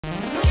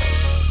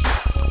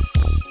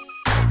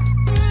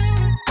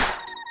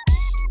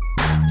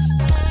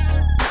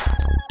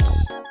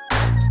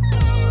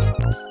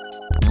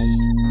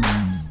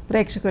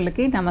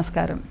ప్రేక్షకులకి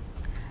నమస్కారం.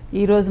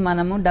 ఈరోజు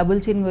మనము డబుల్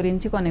చిన్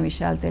గురించి కొన్ని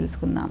విషయాలు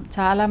తెలుసుకుందాం.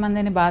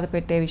 చాలామందిని బాధ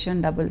పెట్టే విషయం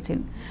డబుల్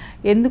చిన్.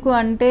 ఎందుకు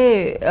అంటే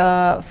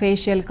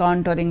ఫేషియల్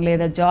కాంటోరింగ్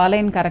లేదా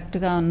జాలైన్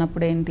కరెక్ట్గా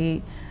ఉన్నప్పుడు ఏంటి,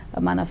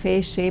 మన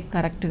ఫేస్ షేప్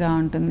కరెక్ట్గా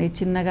ఉంటుంది,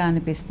 చిన్నగా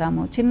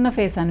అనిపిస్తాము, చిన్న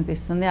ఫేస్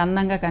అనిపిస్తుంది,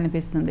 అందంగా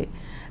కనిపిస్తుంది.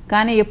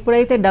 కానీ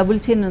ఎప్పుడైతే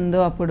డబుల్ చిన్ ఉందో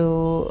అప్పుడు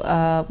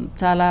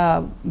చాలా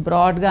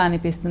బ్రాడ్గా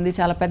అనిపిస్తుంది,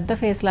 చాలా పెద్ద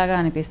ఫేస్ లాగా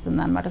అనిపిస్తుంది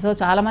అనమాట. సో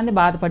చాలామంది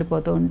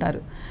బాధపడిపోతూ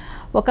ఉంటారు.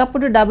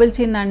 ఒకప్పుడు డబుల్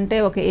చిన్ అంటే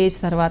ఒక ఏజ్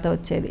తర్వాత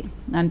వచ్చేది,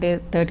 అంటే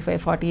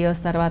 35-40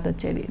 ఇయర్స్ తర్వాత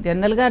వచ్చేది.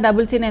 జనరల్గా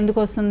డబుల్ చిన్ ఎందుకు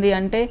వస్తుంది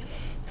అంటే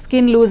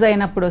స్కిన్ లూజ్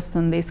అయినప్పుడు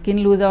వస్తుంది.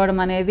 స్కిన్ లూజ్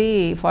అవ్వడం అనేది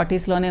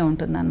 40స్లోనే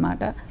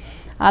ఉంటుందన్నమాట.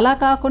 అలా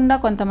కాకుండా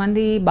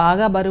కొంతమంది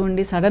బాగా బరువు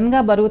ఉండి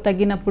సడన్గా బరువు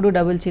తగ్గినప్పుడు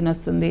డబుల్ చిన్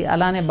వస్తుంది.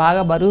 అలానే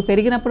బాగా బరువు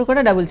పెరిగినప్పుడు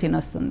కూడా డబుల్ చిన్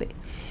వస్తుంది.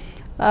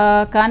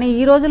 కానీ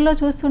ఈ రోజుల్లో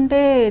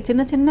చూస్తుంటే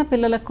చిన్న చిన్న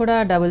పిల్లలకు కూడా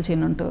డబుల్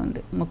చిన్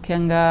ఉంటుంది.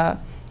 ముఖ్యంగా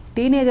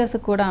టీనేజర్స్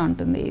కూడా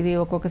ఉంటుంది. ఇది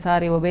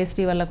ఒక్కొక్కసారి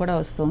ఒబేసిటీ వల్ల కూడా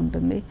వస్తూ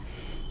ఉంటుంది.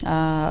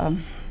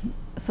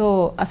 సో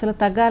అసలు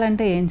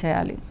తగ్గాలంటే ఏం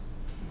చేయాలి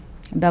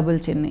డబుల్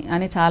చిన్ని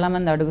అని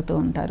చాలామంది అడుగుతూ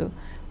ఉంటారు.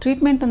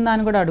 ట్రీట్మెంట్ ఉందా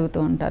అని కూడా అడుగుతూ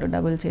ఉంటారు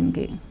డబుల్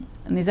చిన్కి.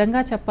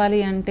 నిజంగా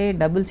చెప్పాలి అంటే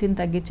డబుల్ చిన్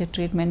తగ్గించే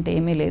ట్రీట్మెంట్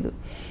ఏమీ లేదు.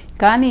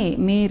 కానీ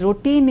మీ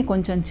రొటీన్ని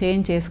కొంచెం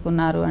చేంజ్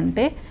చేసుకున్నారు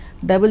అంటే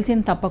డబుల్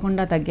చిన్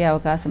తప్పకుండా తగ్గే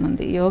అవకాశం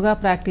ఉంది. యోగా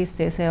ప్రాక్టీస్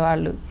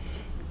చేసేవాళ్ళు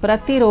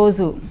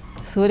ప్రతిరోజు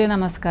సూర్య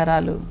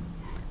నమస్కారాలు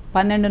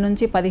 12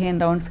 నుంచి 15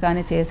 రౌండ్స్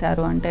కానీ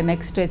చేశారు అంటే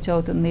నెక్ స్ట్రెచ్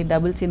అవుతుంది,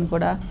 డబుల్ చిన్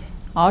కూడా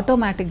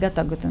ఆటోమేటిక్గా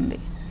తగ్గుతుంది.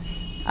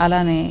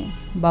 అలానే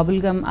బబుల్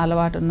గమ్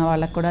అలవాటు ఉన్న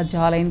వాళ్ళకు కూడా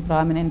జాలైన్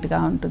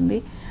ప్రామినెంట్గా ఉంటుంది.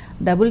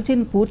 డబుల్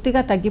చిన్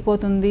పూర్తిగా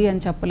తగ్గిపోతుంది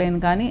అని చెప్పలేను,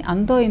 కానీ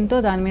అంతో ఇంతో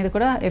దాని మీద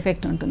కూడా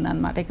ఎఫెక్ట్ ఉంటుంది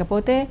అన్నమాట.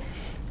 ఇకపోతే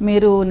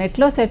మీరు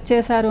నెట్లో సెర్చ్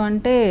చేశారు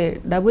అంటే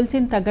డబుల్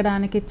చిన్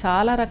తగ్గడానికి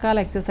చాలా రకాల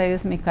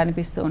ఎక్సర్సైజెస్ మీకు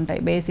కనిపిస్తూ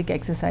ఉంటాయి, బేసిక్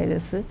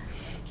ఎక్సర్సైజెస్.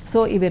 సో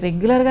ఇవి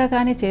రెగ్యులర్గా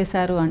కానీ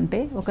చేశారు అంటే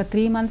ఒక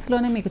 3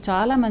 మంత్స్లోనే మీకు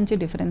చాలా మంచి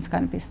డిఫరెన్స్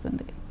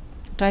కనిపిస్తుంది.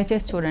 ట్రై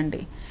చేసి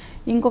చూడండి.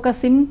 ఇంకొక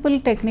సింపుల్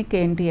టెక్నిక్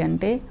ఏంటి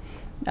అంటే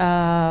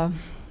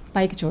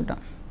పైకి చూడడం.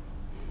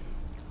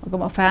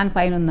 ఒక ఫ్యాన్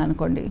పైన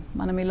ఉందనుకోండి,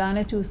 మనం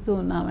ఇలానే చూస్తూ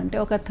ఉన్నామంటే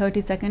ఒక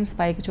 30 సెకండ్స్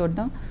పైకి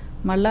చూడడం,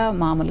 మళ్ళీ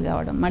మామూలుగా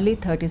అవడం, మళ్ళీ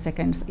 30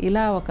 సెకండ్స్,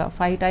 ఇలా ఒక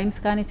 5 టైమ్స్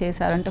కానీ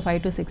చేశారంటే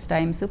 5 to 6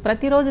 టైమ్స్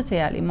ప్రతిరోజు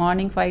చేయాలి.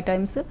 Morning 5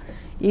 times,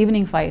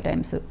 evening 5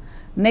 times.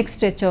 Neck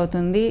stretch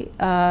అవుతుంది,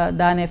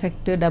 దాని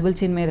ఎఫెక్ట్ డబుల్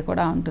చిన్ మీద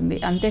కూడా ఉంటుంది.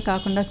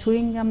 అంతేకాకుండా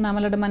చూయింగ్ గమ్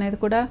నమలడం అనేది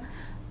కూడా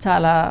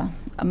చాలా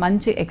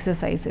మంచి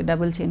ఎక్సర్సైజ్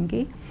డబుల్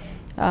చిన్కి.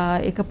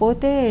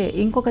 ఇకపోతే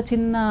ఇంకొక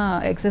చిన్న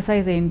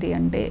ఎక్సర్సైజ్ ఏంటి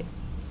అంటే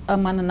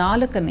మన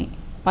నాలుకని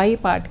పై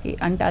పాటికి,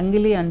 అంటే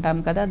అంగిలి అంటాం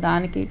కదా,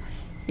 దానికి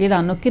ఇలా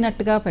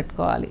నొక్కినట్టుగా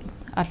పెట్టుకోవాలి.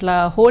 అట్లా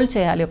హోల్డ్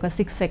చేయాలి ఒక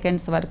 6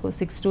 సెకండ్స్ వరకు,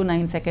 6 to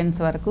 9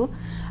 సెకండ్స్ వరకు.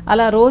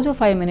 అలా రోజు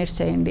 5 మినిట్స్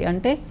చేయండి.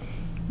 అంటే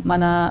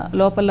మన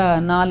లోపల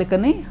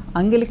నాలుకని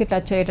అంగిలికి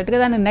టచ్ అయ్యేటట్టుగా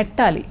దాన్ని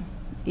నెట్టాలి.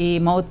 ఈ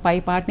మౌత్ పై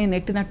పార్ట్ని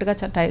నెట్టినట్టుగా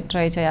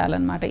ట్రై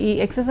చేయాలన్నమాట. ఈ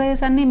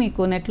ఎక్సర్సైజెస్ అన్నీ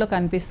మీకు నెట్లో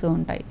కనిపిస్తూ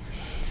ఉంటాయి.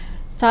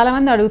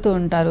 చాలామంది అడుగుతూ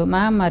ఉంటారు,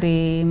 మ్యామ్ మరి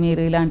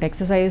మీరు ఇలాంటి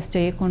ఎక్సర్సైజ్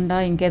చేయకుండా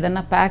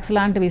ఇంకేదన్నా ప్యాక్స్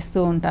లాంటివి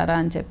ఇస్తూ ఉంటారా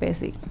అని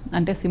చెప్పేసి,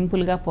 అంటే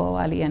సింపుల్గా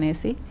పోవాలి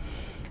అనేసి.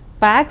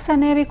 ప్యాక్స్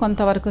అనేవి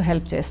కొంతవరకు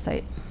హెల్ప్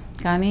చేస్తాయి,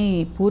 కానీ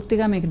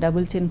పూర్తిగా మీకు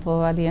డబుల్ చిన్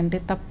పోవాలి అంటే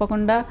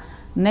తప్పకుండా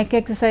నెక్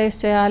ఎక్సర్సైజ్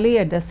చేయాలి.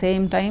 At the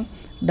same time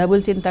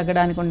double చిన్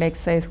తగ్గడానికి ఉండే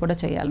ఎక్సర్సైజ్ కూడా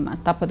చేయాలి.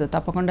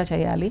 తప్పకుండా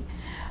చేయాలి.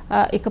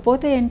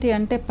 ఇకపోతే ఏంటి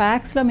అంటే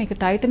ప్యాక్స్లో మీకు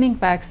టైటనింగ్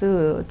ప్యాక్స్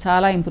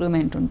చాలా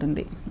ఇంప్రూవ్మెంట్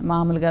ఉంటుంది.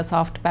 మామూలుగా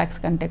సాఫ్ట్ ప్యాక్స్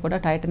కంటే కూడా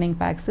టైటనింగ్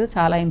ప్యాక్స్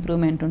చాలా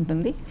ఇంప్రూవ్మెంట్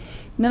ఉంటుంది.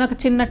 నేను ఒక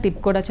చిన్న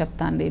టిప్ కూడా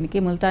చెప్తాను దీనికి.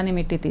 ముల్తానీ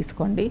మిట్టి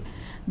తీసుకోండి,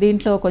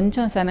 దీంట్లో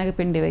కొంచెం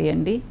శనగపిండి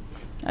వేయండి,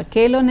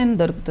 కేలోనిన్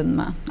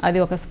దొరుకుతుందమ్మా,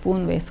 అది ఒక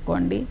స్పూన్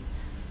వేసుకోండి,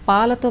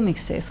 పాలతో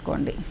మిక్స్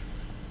చేసుకోండి.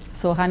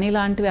 సో హనీ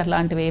లాంటివి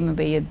అట్లాంటివి ఏమి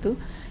వేయద్దు.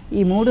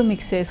 ఈ 3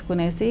 మిక్స్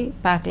చేసుకునేసి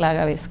ప్యాక్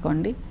లాగా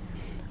వేసుకోండి.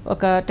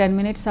 ఒక 10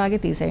 మినిట్స్ ఆగి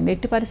తీసేయండి.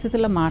 ఎట్టి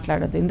పరిస్థితుల్లో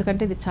మాట్లాడద్దు,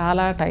 ఎందుకంటే ఇది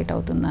చాలా టైట్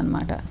అవుతుంది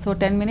అనమాట. సో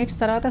 10 మినిట్స్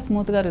తర్వాత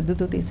స్మూత్గా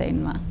రుద్దుతూ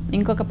తీసేయండి మా.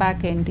 ఇంకొక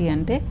ప్యాక్ ఏంటి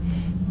అంటే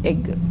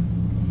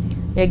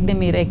ఎగ్ని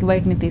మీరు ఎగ్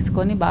వైట్ని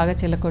తీసుకొని బాగా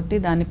చిలకొట్టి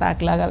దాన్ని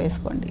ప్యాక్ లాగా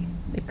వేసుకోండి,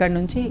 ఇక్కడ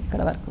నుంచి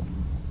ఇక్కడ వరకు.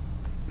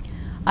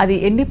 అది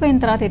ఎండిపోయిన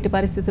తర్వాత ఎట్టి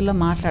పరిస్థితుల్లో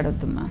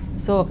మాట్లాడొద్దమ్మా.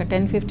 సో ఒక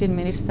 10-15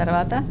 మినిట్స్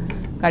తర్వాత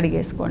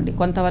కడిగేసుకోండి.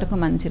 కొంతవరకు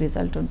మంచి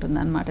రిజల్ట్ ఉంటుంది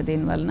అన్నమాట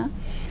దీనివలన.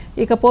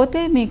 ఇకపోతే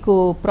మీకు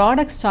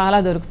ప్రోడక్ట్స్ చాలా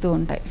దొరుకుతూ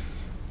ఉంటాయి.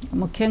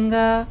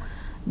 ముఖ్యంగా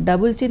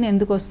డబుల్ చిన్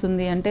ఎందుకు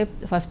వస్తుంది అంటే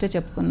ఫస్టే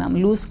చెప్పుకున్నాం,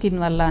 లూజ్ స్కిన్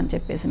వల్ల అని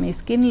చెప్పేసి. మీ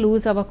స్కిన్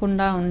లూజ్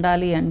అవ్వకుండా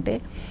ఉండాలి అంటే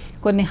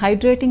కొన్ని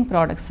హైడ్రేటింగ్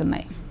ప్రోడక్ట్స్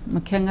ఉన్నాయి.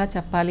 ముఖ్యంగా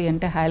చెప్పాలి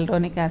అంటే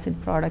హైల్రోనిక్ యాసిడ్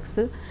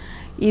ప్రోడక్ట్స్.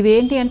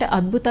 ఇవేంటి అంటే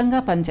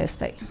అద్భుతంగా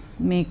పనిచేస్తాయి.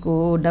 మీకు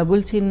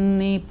డబుల్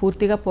చిన్ని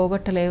పూర్తిగా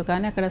పోగొట్టలేవు,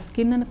 కానీ అక్కడ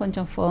స్కిన్ని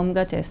కొంచెం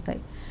ఫర్మ్గా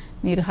చేస్తాయి.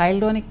 మీరు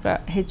హైల్రోనిక్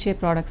హెచ్ఏ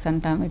ప్రోడక్ట్స్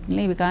అంటాం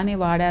వీటిని, ఇవి కానీ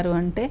వాడారు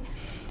అంటే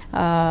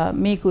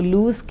మీకు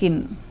లూజ్ స్కిన్,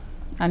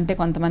 అంటే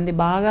కొంతమంది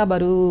బాగా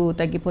బరువు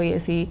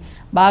తగ్గిపోయేసి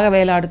బాగా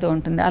వేలాడుతూ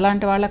ఉంటుంది,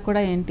 అలాంటి వాళ్ళకు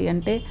కూడా ఏంటి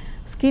అంటే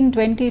స్కిన్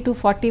 20 to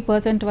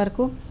 40%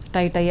 వరకు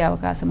టైట్ అయ్యే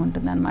అవకాశం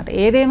ఉంటుందన్నమాట.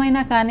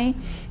 ఏదేమైనా కానీ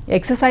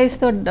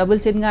ఎక్సర్సైజ్తో డబుల్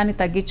చిన్ కానీ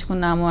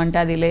తగ్గించుకున్నాము అంటే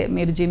అది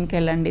మీరు జిమ్కి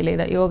వెళ్ళండి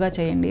లేదా యోగా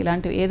చేయండి,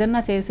 ఇలాంటివి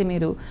ఏదన్నా చేసి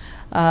మీరు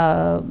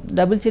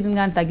డబుల్ చిన్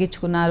కానీ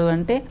తగ్గించుకున్నారు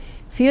అంటే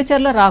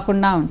ఫ్యూచర్లో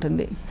రాకుండా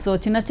ఉంటుంది. సో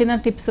చిన్న చిన్న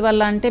టిప్స్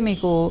వల్ల అంటే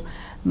మీకు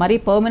మరీ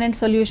పర్మనెంట్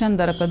సొల్యూషన్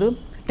దొరకదు,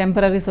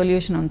 టెంపరీ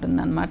సొల్యూషన్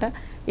ఉంటుందన్నమాట.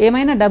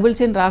 ఏమైనా డబుల్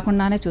చిన్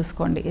రాకుండానే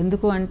చూసుకోండి.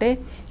 ఎందుకు అంటే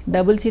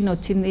డబుల్ చిన్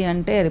వచ్చింది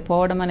అంటే అది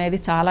పోవడం అనేది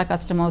చాలా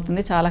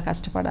కష్టమవుతుంది, చాలా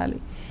కష్టపడాలి.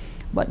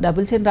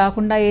 డబుల్ చిన్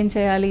రాకుండా ఏం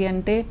చేయాలి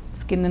అంటే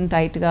స్కిన్ని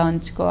టైట్గా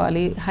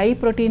ఉంచుకోవాలి, హై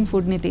ప్రోటీన్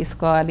ఫుడ్ని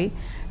తీసుకోవాలి,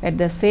 అట్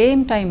ద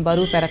సేమ్ టైం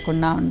బరువు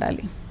పెరగకుండా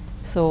ఉండాలి.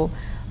 సో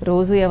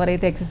రోజు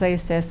ఎవరైతే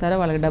ఎక్సర్సైజ్ చేస్తారో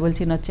వాళ్ళకి డబుల్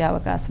చిన్ వచ్చే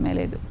అవకాశమే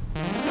లేదు.